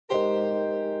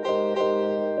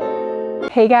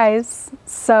Hey guys,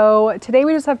 so today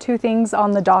we just have two things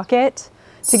on the docket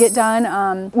to get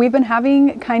done. We've been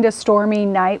having kind of stormy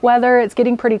night weather. It's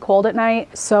getting pretty cold at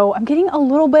night, so I'm getting a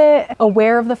little bit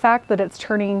aware of the fact that it's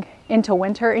turning into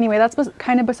winter. Anyway, that's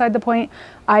kind of beside the point.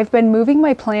 I've been moving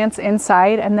my plants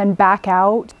inside and then back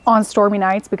out on stormy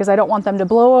nights because I don't want them to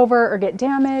blow over or get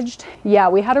damaged. Yeah,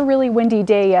 we had a really windy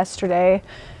day yesterday.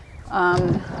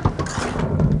 And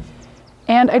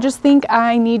I just think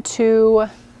I need to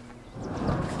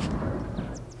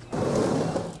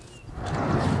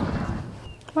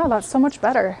wow, that's so much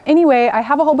better. Anyway, I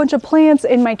have a whole bunch of plants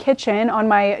in my kitchen on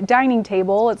my dining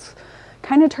table. It's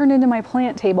kind of turned into my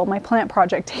plant table, my plant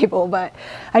project table, but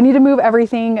I need to move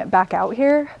everything back out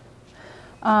here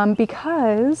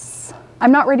because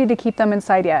I'm not ready to keep them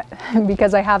inside yet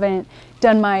because I haven't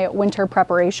done my winter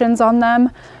preparations on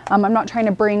them. I'm not trying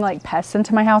to bring like pests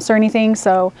into my house or anything.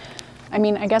 So, I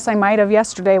mean, I guess I might have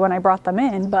yesterday when I brought them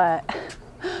in, but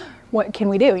what can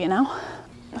we do, you know?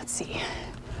 Let's see.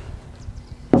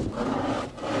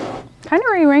 Kind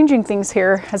of rearranging things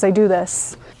here as I do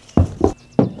this.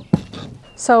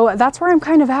 So that's where I'm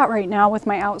kind of at right now with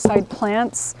my outside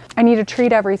plants. I need to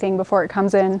treat everything before it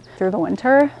comes in through the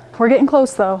winter. We're getting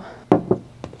close though.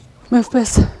 Move,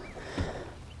 Piss.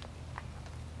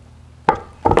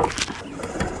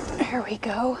 There we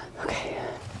go. Okay.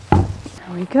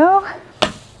 There we go.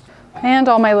 And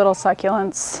all my little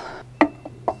succulents.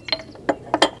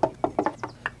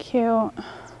 Cute.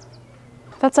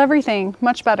 That's everything.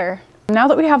 Much better. Now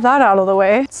that we have that out of the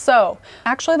way. So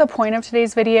actually the point of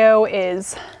today's video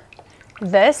is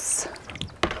this,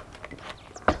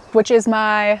 which is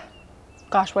my,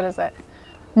 gosh, what is it?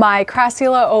 My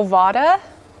Crassula ovata.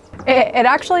 It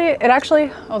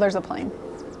actually, oh, there's a plane.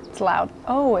 It's loud.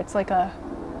 Oh, it's like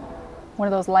one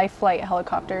of those life flight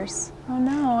helicopters. Oh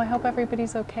no, I hope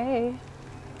everybody's okay.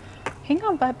 Hang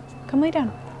on, bud, come lay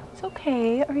down. It's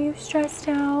okay, are you stressed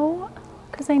out?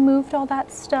 Because I moved all that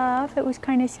stuff. It was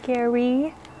kind of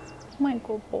scary. My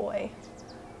good boy.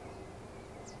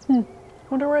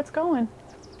 Wonder where it's going.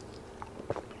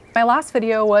 My last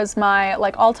video was my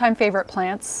like all-time favorite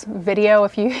plants video.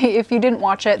 If you didn't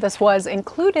watch it, this was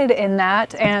included in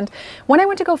that. And when I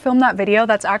went to go film that video,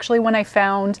 that's actually when I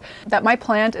found that my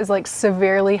plant is like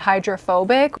severely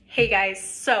hydrophobic. Hey guys,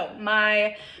 so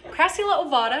my Crassula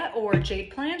ovata or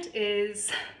jade plant is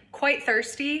quite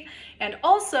thirsty, and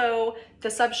also the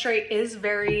substrate is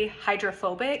very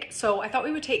hydrophobic. So I thought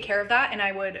we would take care of that and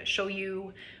I would show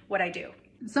you what I do.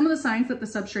 Some of the signs that the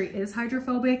substrate is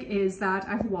hydrophobic is that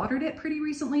I've watered it pretty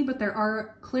recently, but there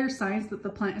are clear signs that the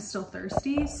plant is still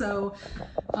thirsty. So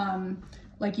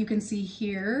like you can see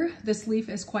here, this leaf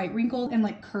is quite wrinkled and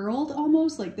like curled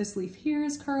almost, like this leaf here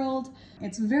is curled.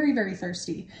 It's very, very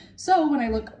thirsty. So when I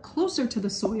look closer to the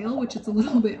soil, which it's a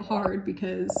little bit hard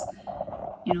because,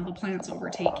 you know, the plant's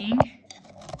overtaking,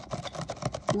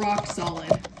 rock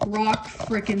solid, rock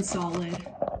frickin' solid.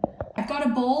 I've got a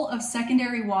bowl of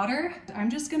secondary water. I'm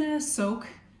just gonna soak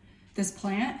this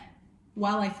plant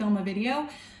while I film a video.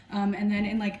 And then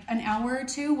in like an hour or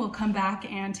two, we'll come back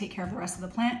and take care of the rest of the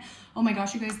plant. Oh my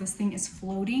gosh, you guys, this thing is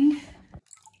floating.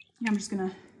 Yeah, I'm just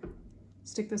gonna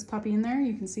stick this puppy in there.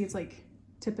 You can see it's like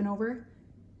tipping over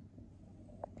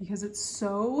because it's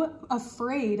so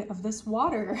afraid of this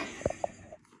water.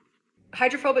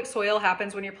 Hydrophobic soil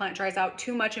happens when your plant dries out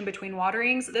too much in between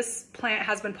waterings. This plant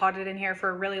has been potted in here for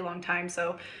a really long time,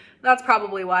 so that's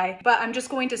probably why. But I'm just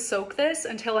going to soak this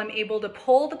until I'm able to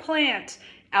pull the plant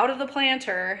out of the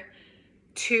planter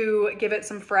to give it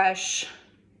some fresh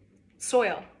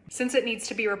soil. Since it needs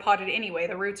to be repotted anyway,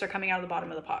 the roots are coming out of the bottom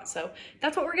of the pot. So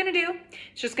that's what we're gonna do.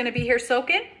 It's just gonna be here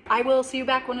soaking. I will see you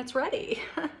back when it's ready.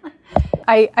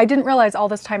 I didn't realize all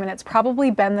this time, and it's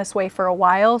probably been this way for a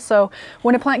while. So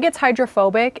when a plant gets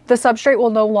hydrophobic, the substrate will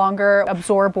no longer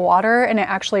absorb water and it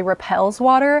actually repels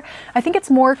water. I think it's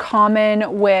more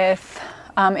common with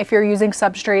if you're using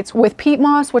substrates with peat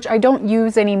moss, which I don't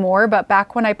use anymore, but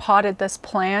back when I potted this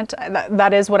plant,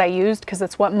 that is what I used because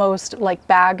it's what most like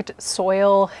bagged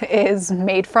soil is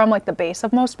made from, like the base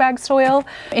of most bagged soil.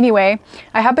 Anyway,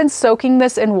 I have been soaking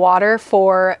this in water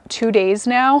for 2 days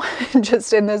now,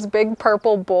 just in this big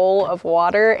purple bowl of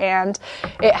water, and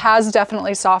it has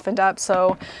definitely softened up.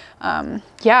 So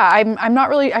yeah, I'm not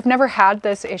really, I've never had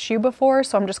this issue before,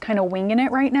 so I'm just kind of winging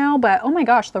it right now. But oh my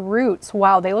gosh, the roots,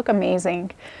 wow, they look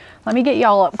amazing. Let me get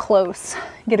y'all up close,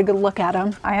 get a good look at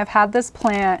them. I have had this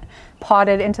plant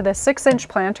potted into this 6-inch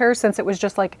planter since it was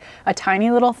just like a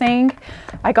tiny little thing.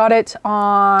 I got it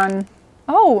on,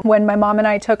 when my mom and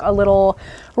I took a little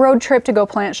road trip to go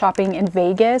plant shopping in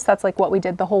Vegas. That's like what we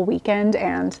did the whole weekend,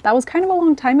 and that was kind of a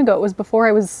long time ago. It was before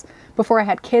before I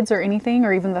had kids or anything,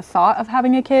 or even the thought of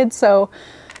having a kid. So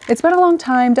it's been a long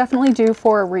time, definitely due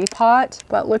for a repot,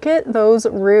 but look at those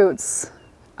roots.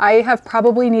 I have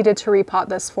probably needed to repot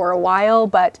this for a while,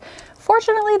 but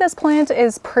fortunately this plant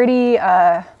is pretty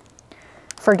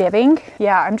forgiving.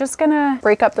 Yeah, I'm just gonna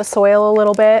break up the soil a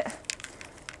little bit.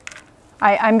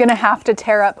 I'm gonna have to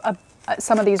tear up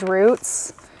some of these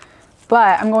roots,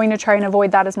 but I'm going to try and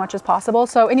avoid that as much as possible.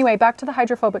 So anyway, back to the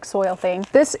hydrophobic soil thing.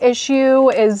 This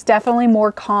issue is definitely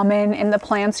more common in the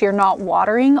plants you're not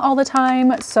watering all the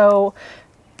time. So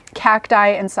cacti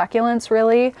and succulents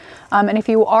really. And if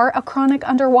you are a chronic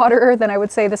underwaterer, then I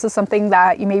would say this is something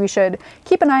that you maybe should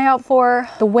keep an eye out for.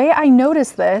 The way I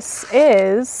noticed this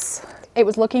is it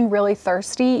was looking really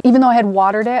thirsty, even though I had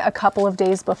watered it a couple of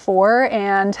days before,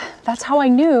 and that's how I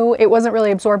knew it wasn't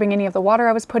really absorbing any of the water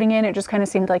I was putting in. It just kind of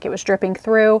seemed like it was dripping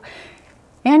through.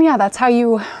 And yeah, that's how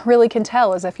you really can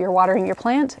tell, is if you're watering your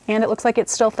plant and it looks like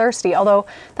it's still thirsty, although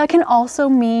that can also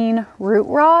mean root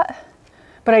rot,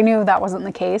 but I knew that wasn't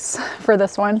the case for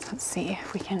this one. Let's see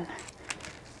if we can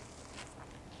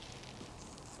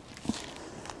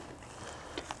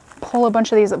pull a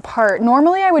bunch of these apart.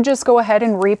 Normally I would just go ahead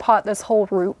and repot this whole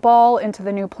root ball into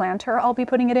the new planter I'll be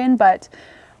putting it in, but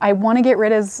I want to get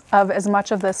rid of as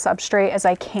much of this substrate as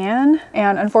I can.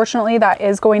 And unfortunately that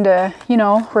is going to, you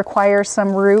know, require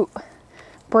some root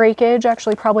breakage,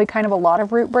 actually probably kind of a lot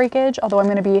of root breakage, although I'm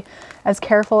going to be as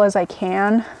careful as I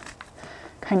can,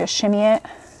 kind of shimmy it.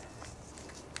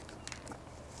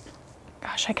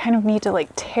 Gosh, I kind of need to like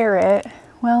tear it.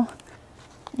 Well,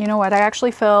 you know what, I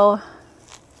actually feel,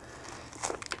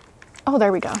 oh,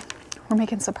 there we go. We're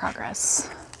making some progress.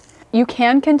 You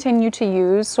can continue to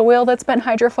use soil that's been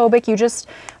hydrophobic. You just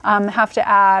have to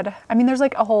add, I mean, there's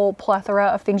like a whole plethora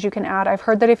of things you can add. I've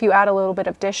heard that if you add a little bit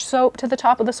of dish soap to the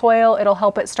top of the soil, it'll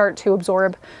help it start to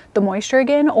absorb the moisture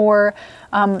again. Or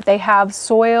they have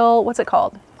soil, what's it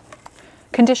called?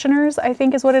 Conditioners, I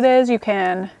think is what it is. You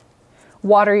can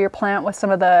water your plant with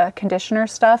some of the conditioner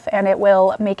stuff and it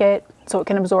will make it so it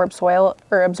can absorb soil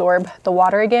or absorb the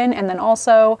water again. And then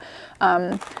also,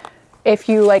 if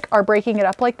you like are breaking it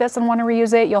up like this and want to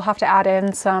reuse it, you'll have to add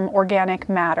in some organic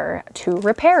matter to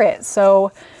repair it.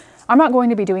 So I'm not going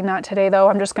to be doing that today though.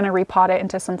 I'm just going to repot it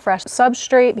into some fresh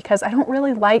substrate because I don't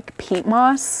really like peat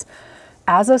moss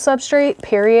as a substrate,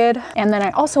 period. And then I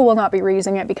also will not be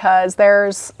reusing it because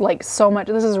there's like so much,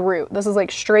 this is root. This is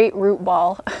like straight root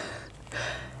ball.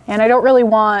 And I don't really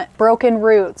want broken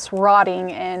roots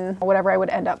rotting in whatever I would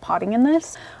end up potting in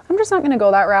this. I'm just not gonna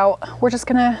go that route. We're just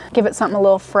gonna give it something a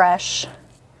little fresh.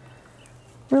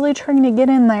 Really trying to get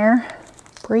in there,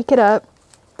 break it up.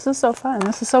 This is so fun,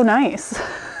 this is so nice.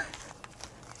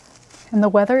 And the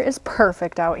weather is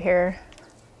perfect out here.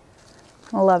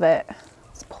 I love it.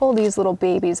 Let's pull these little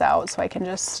babies out so I can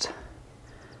just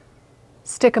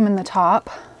stick them in the top.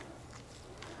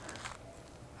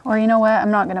 Or you know what,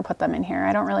 I'm not gonna put them in here.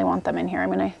 I don't really want them in here.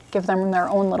 I'm gonna give them their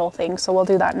own little thing, so we'll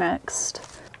do that next.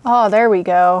 Oh, there we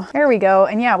go. There we go.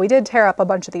 And yeah, we did tear up a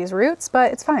bunch of these roots,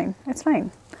 but it's fine. It's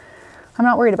fine. I'm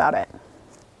not worried about it.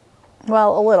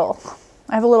 Well, a little.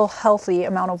 I have a little healthy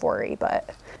amount of worry,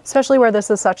 but especially where this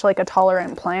is such like a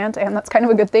tolerant plant, and that's kind of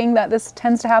a good thing that this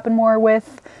tends to happen more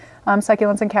with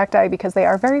succulents and cacti because they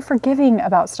are very forgiving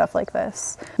about stuff like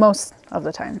this most of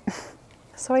the time.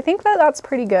 So I think that that's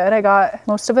pretty good. I got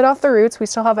most of it off the roots. We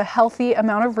still have a healthy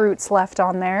amount of roots left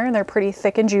on there. They're pretty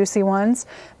thick and juicy ones.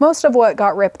 Most of what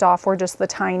got ripped off were just the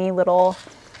tiny little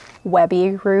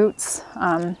webby roots.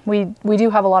 We do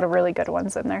have a lot of really good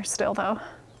ones in there still though.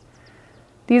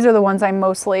 These are the ones I'm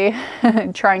mostly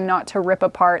trying not to rip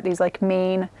apart, these like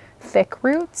main thick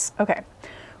roots. Okay,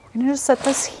 we're gonna just set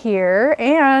this here.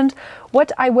 And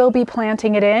what I will be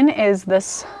planting it in is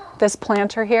this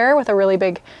planter here with a really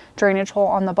big drainage hole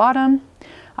on the bottom.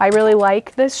 I really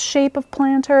like this shape of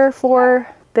planter for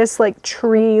this like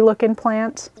tree looking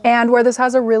plant. And where this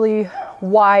has a really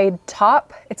wide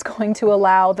top, it's going to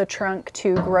allow the trunk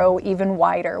to grow even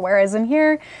wider. Whereas in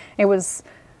here, it was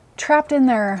trapped in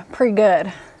there pretty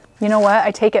good. You know what?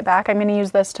 I take it back. I'm gonna use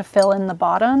this to fill in the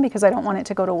bottom because I don't want it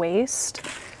to go to waste.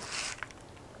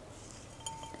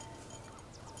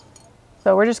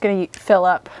 So we're just gonna fill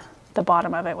up the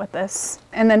bottom of it with this.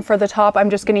 And then for the top, I'm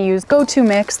just gonna use Go-To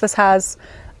Mix. This has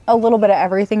a little bit of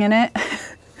everything in it.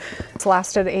 It's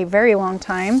lasted a very long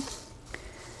time.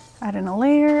 Add in a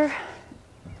layer.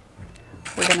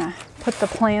 We're gonna put the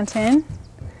plant in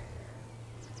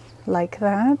like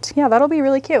that. Yeah, that'll be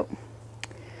really cute.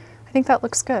 I think that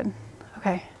looks good.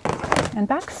 Okay, and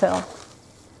backfill.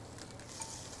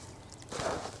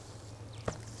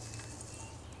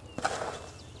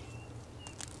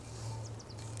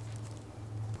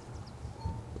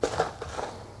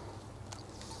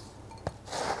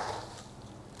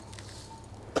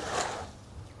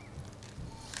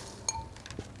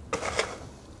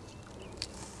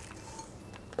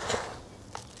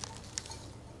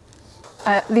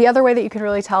 The other way that you can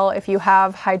really tell if you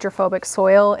have hydrophobic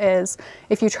soil is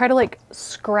if you try to like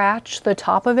scratch the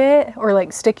top of it or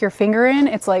like stick your finger in,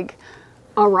 it's like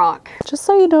a rock. Just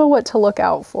so you know what to look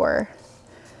out for.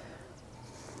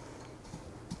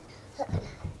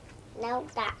 Now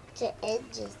back to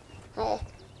edges. What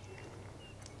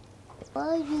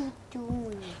are you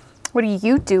doing? What are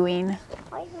you doing?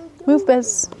 What are you doing? Move,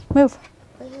 Biz. Move.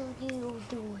 What are you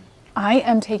doing? I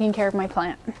am taking care of my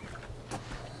plant.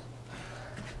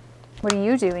 What are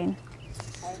you doing?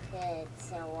 Okay,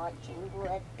 so watching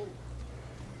Blippi.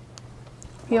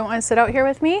 You don't want to sit out here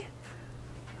with me?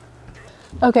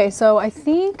 Okay, so I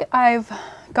think I've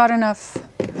got enough,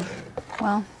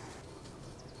 well,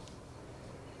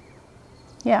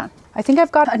 yeah. I think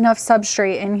I've got enough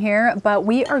substrate in here, but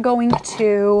we are going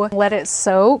to let it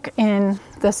soak in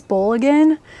this bowl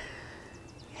again.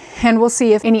 And we'll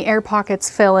see if any air pockets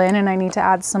fill in and I need to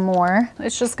add some more.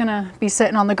 It's just gonna be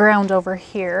sitting on the ground over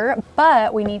here,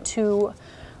 but we need to,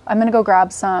 I'm gonna go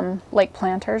grab some like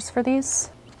planters for these.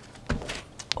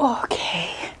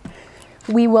 Okay.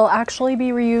 We will actually be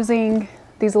reusing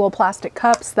these little plastic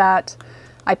cups that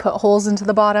I put holes into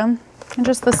the bottom and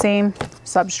just the same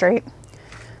substrate.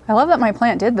 I love that my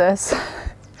plant did this.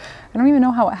 I don't even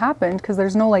know how it happened because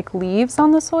there's no like leaves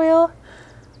on the soil.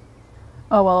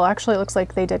 Oh, well, actually it looks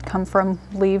like they did come from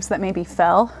leaves that maybe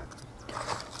fell.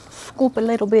 Scoop a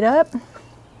little bit up,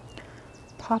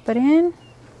 pop it in,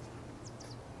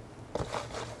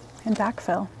 and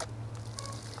backfill.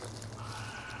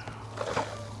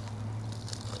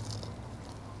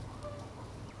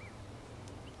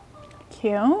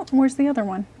 Cute. Where's the other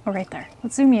one? Oh, right there.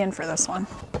 Let's zoom you in for this one.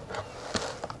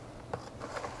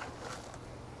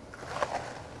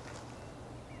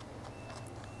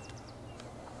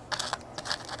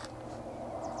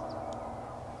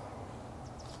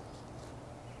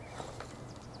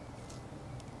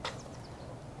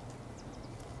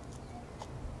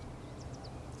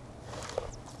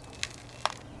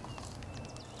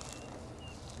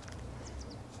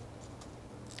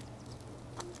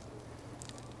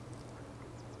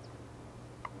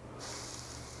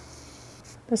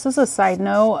 This is a side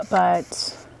note,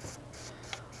 but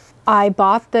I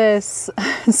bought this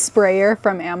sprayer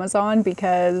from Amazon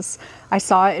because I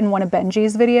saw it in one of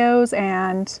Benji's videos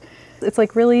and it's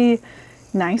like really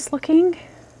nice looking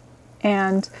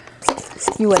and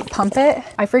you like pump it.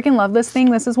 I freaking love this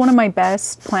thing. This is one of my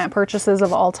best plant purchases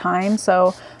of all time.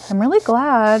 So I'm really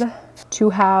glad to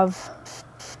have,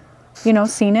 you know,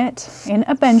 seen it in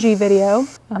a Benji video.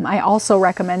 I also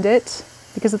recommend it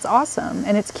because it's awesome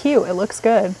and it's cute. It looks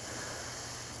good.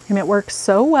 And it works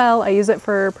so well. I use it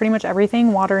for pretty much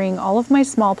everything, watering all of my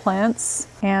small plants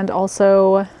and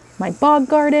also my bog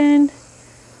garden.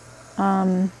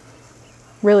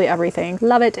 Really everything.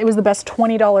 Love it. It was the best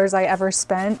 $20 I ever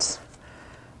spent.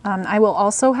 I will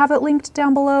also have it linked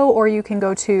down below, or you can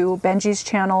go to Benji's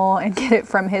channel and get it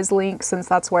from his link since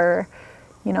that's where,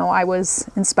 you know, I was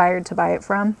inspired to buy it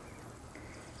from.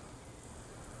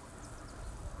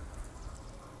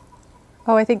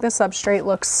 Oh, I think the substrate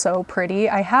looks so pretty.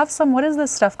 I have some, what is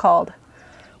this stuff called?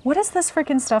 What is this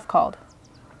freaking stuff called?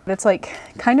 It's like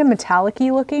kind of metallic-y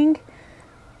looking.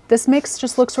 This mix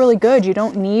just looks really good. You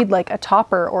don't need like a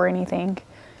topper or anything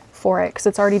for it because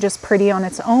it's already just pretty on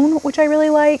its own, which I really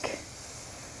like.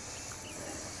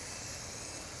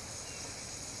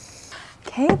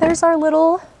 Okay, there's our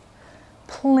little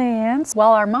plants.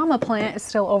 While our mama plant is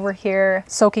still over here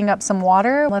soaking up some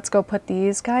water, let's go put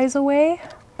these guys away.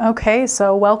 Okay,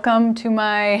 so welcome to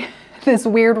my, this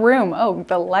weird room. Oh,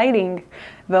 the lighting.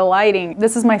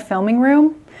 This is my filming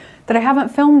room that I haven't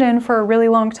filmed in for a really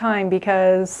long time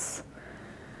because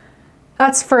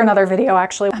that's for another video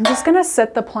actually. I'm just gonna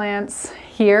set the plants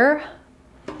here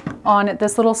on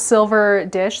this little silver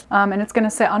dish and it's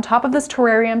gonna sit on top of this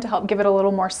terrarium to help give it a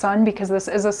little more sun because this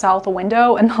is a south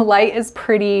window and the light is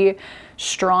pretty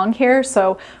strong here.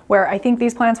 So where I think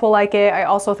these plants will like it, I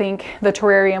also think the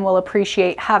terrarium will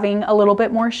appreciate having a little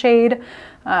bit more shade.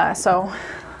 So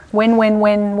win, win,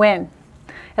 win, win,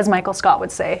 as Michael Scott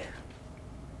would say.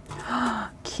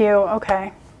 Cute,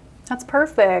 okay. That's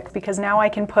perfect because now I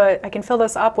can fill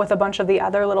this up with a bunch of the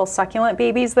other little succulent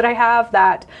babies that I have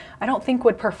that I don't think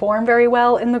would perform very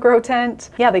well in the grow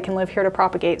tent. Yeah, they can live here to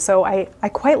propagate. So I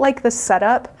quite like this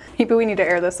setup. Maybe we need to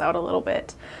air this out a little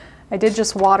bit. I did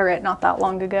just water it not that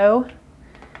long ago.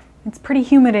 It's pretty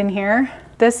humid in here.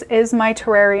 This is my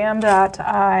terrarium that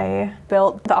I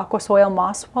built, the aqua soil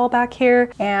moss wall back here,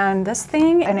 and this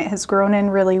thing, and it has grown in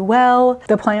really well.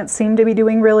 The plants seem to be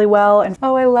doing really well, and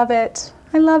oh, I love it.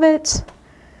 I love it.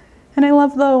 And I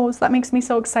love those. That makes me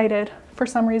so excited for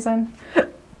some reason.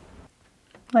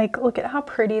 Like, look at how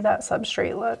pretty that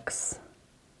substrate looks.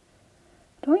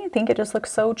 Don't you think it just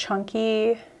looks so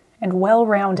chunky and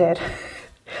well-rounded?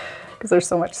 Because there's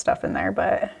so much stuff in there,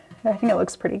 but I think it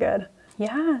looks pretty good.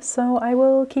 Yeah, so I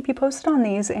will keep you posted on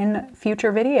these in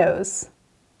future videos.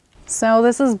 So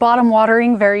this is bottom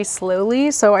watering very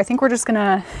slowly, so I think we're just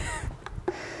gonna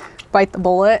bite the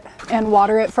bullet and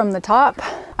water it from the top.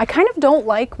 I kind of don't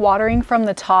like watering from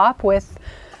the top with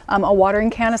a watering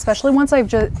can, especially when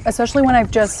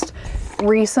I've just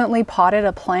recently potted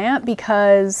a plant,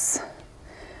 because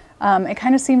it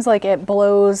kind of seems like it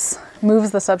moves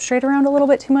the substrate around a little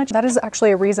bit too much. That is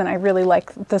actually a reason I really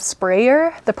like the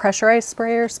sprayer, the pressurized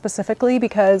sprayer specifically,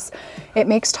 because it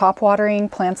makes top watering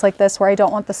plants like this, where I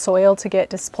don't want the soil to get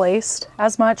displaced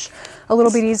as much, a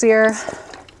little bit easier.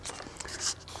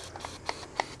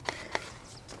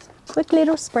 Quick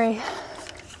little spray.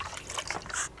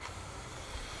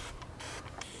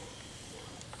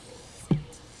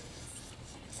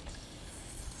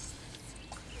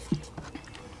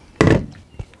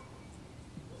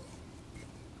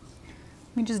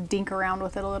 Let me just dink around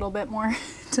with it a little bit more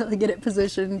until I get it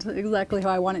positioned exactly how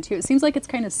I want it to. It seems like it's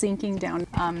kind of sinking down.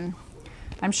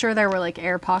 I'm sure there were like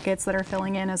air pockets that are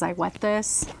filling in as I wet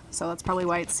this, so that's probably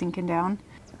why it's sinking down.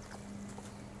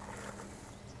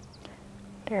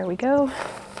 There we go.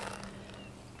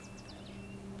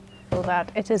 So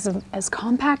that it is as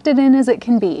compacted in as it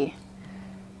can be.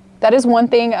 That is one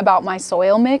thing about my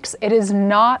soil mix. It is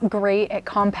not great at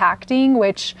compacting,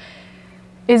 which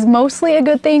is mostly a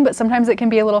good thing, but sometimes it can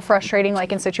be a little frustrating,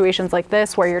 like in situations like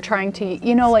this where you're trying to,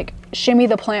 you know, like shimmy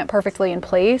the plant perfectly in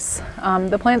place.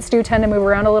 The plants do tend to move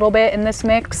around a little bit in this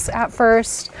mix at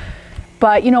first,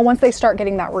 but you know, once they start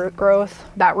getting that root growth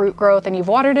and you've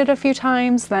watered it a few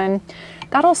times, then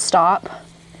that'll stop.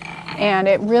 And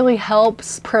it really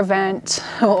helps prevent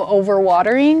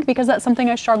overwatering, because that's something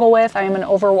I struggle with. I am an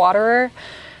overwaterer.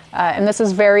 And this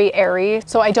is very airy,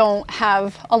 so I don't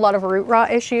have a lot of root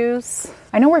rot issues.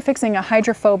 I know we're fixing a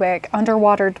hydrophobic,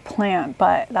 underwatered plant,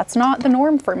 but that's not the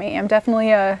norm for me. I'm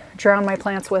definitely a drown my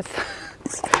plants with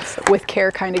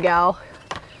care kind of gal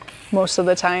most of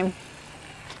the time.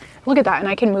 Look at that, and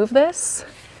I can move this.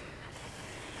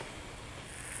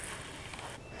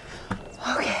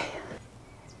 Okay.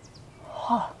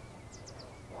 Oh,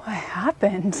 what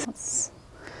happened? Let's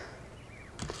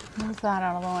move that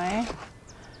out of the way.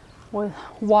 We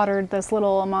watered this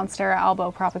little Monstera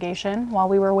albo propagation while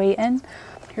we were waiting.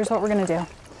 Here's what we're gonna do. I'm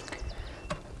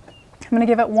gonna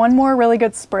give it one more really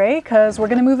good spray, because we're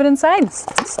gonna move it inside.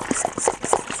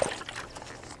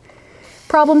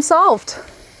 Problem solved.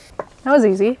 That was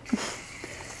easy.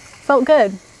 Felt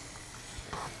good.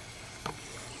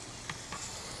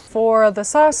 For the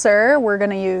saucer, we're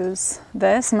gonna use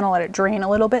this. I'm gonna let it drain a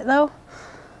little bit though.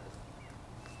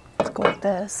 Let's go with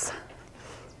this.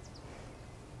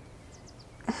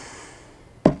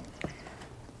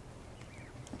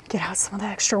 Get out some of the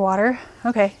extra water.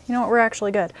 Okay, you know what, we're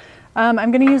actually good.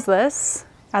 I'm gonna use this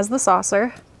as the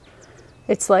saucer.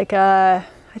 It's like I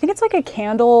think it's like a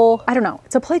candle, I don't know.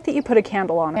 It's a plate that you put a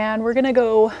candle on. And we're gonna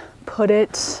go put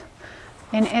it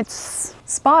in its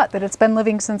spot that it's been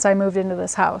living since I moved into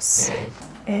this house.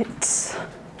 It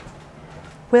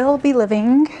will be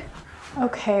living.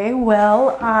 Okay,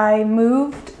 well, I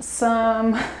moved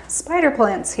some spider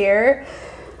plants here,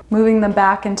 moving them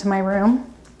back into my room.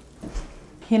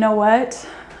 You know what?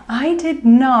 I did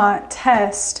not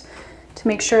test to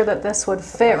make sure that this would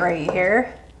fit right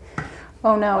here.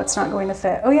 Oh no, it's not going to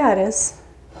fit. Oh yeah, it is.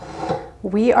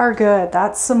 We are good.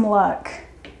 That's some luck.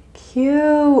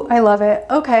 Cute. I love it.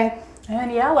 Okay.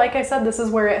 And yeah, like I said, this is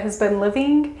where it has been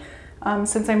living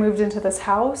since I moved into this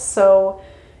house. So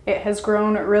it has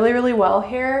grown really, really well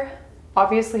here.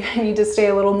 Obviously, I need to stay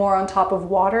a little more on top of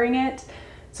watering it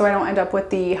so I don't end up with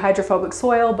the hydrophobic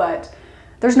soil, but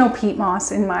there's no peat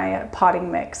moss in my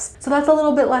potting mix. So that's a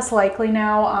little bit less likely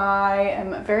now. I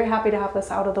am very happy to have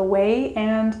this out of the way,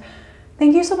 and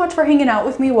thank you so much for hanging out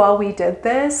with me while we did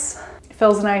this. It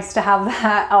feels nice to have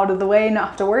that out of the way, not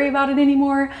have to worry about it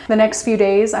anymore. The next few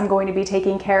days, I'm going to be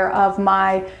taking care of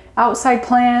my outside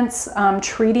plants,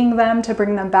 treating them to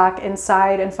bring them back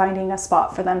inside and finding a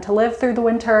spot for them to live through the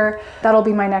winter. That'll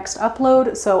be my next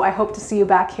upload, so I hope to see you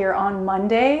back here on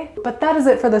Monday. But that is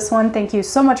it for this one. Thank you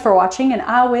so much for watching, and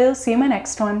I will see you in my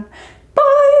next one.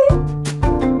 Bye!